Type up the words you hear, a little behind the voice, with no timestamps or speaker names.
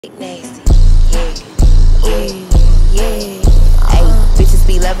Nasty, yeah. Hey, bitches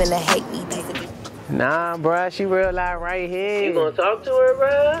be loving to hate me. Nah, bruh, she real live right here. You gonna talk to her,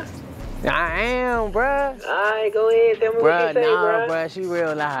 bruh? I am, bruh. Alright, go ahead, tell me what you say, bruh. Bruh, she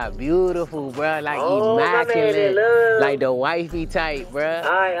real live beautiful, bruh, like Oh, my man in immaculate, love. like the wifey type, bruh.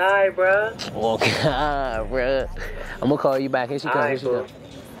 Alright, bruh. Oh God, bruh. I'm gonna call you back. Here she comes. Here she comes.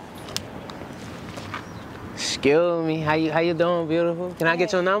 Excuse me, how you doing, beautiful? Can I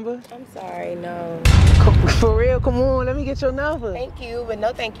get your number? I'm sorry, no. For real, come on, let me get your number. Thank you, but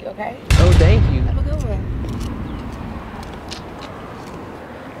no thank you, okay? Oh, thank you. Have a good one.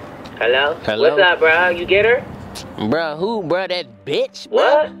 Hello? Hello? What's up, bruh? You get her? Bruh, who? Bruh, that bitch?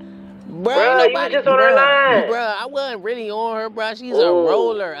 What? Bruh, you was just on her line. Bruh, I wasn't really on her, bruh. She's Ooh. a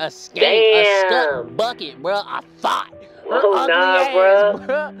roller, a skank, a scut bucket, bruh. I fought. Her Oh, ugly nah, ass,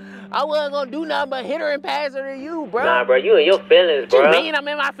 bruh. I wasn't gonna do nothing but hit her and pass her to you, bruh. Nah, bruh, you in your feelings, What you bruh. mean I'm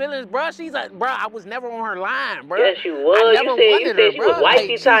in my feelings, bruh? Bruh, I was never on her line, bruh. Yes, you was. I You never said wanted her, she was bruh. wifey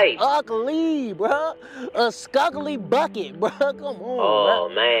Like, type. she's ugly, bruh. A scuggly bucket, bruh. Come on, Oh,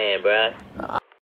 man, bruh. bruh.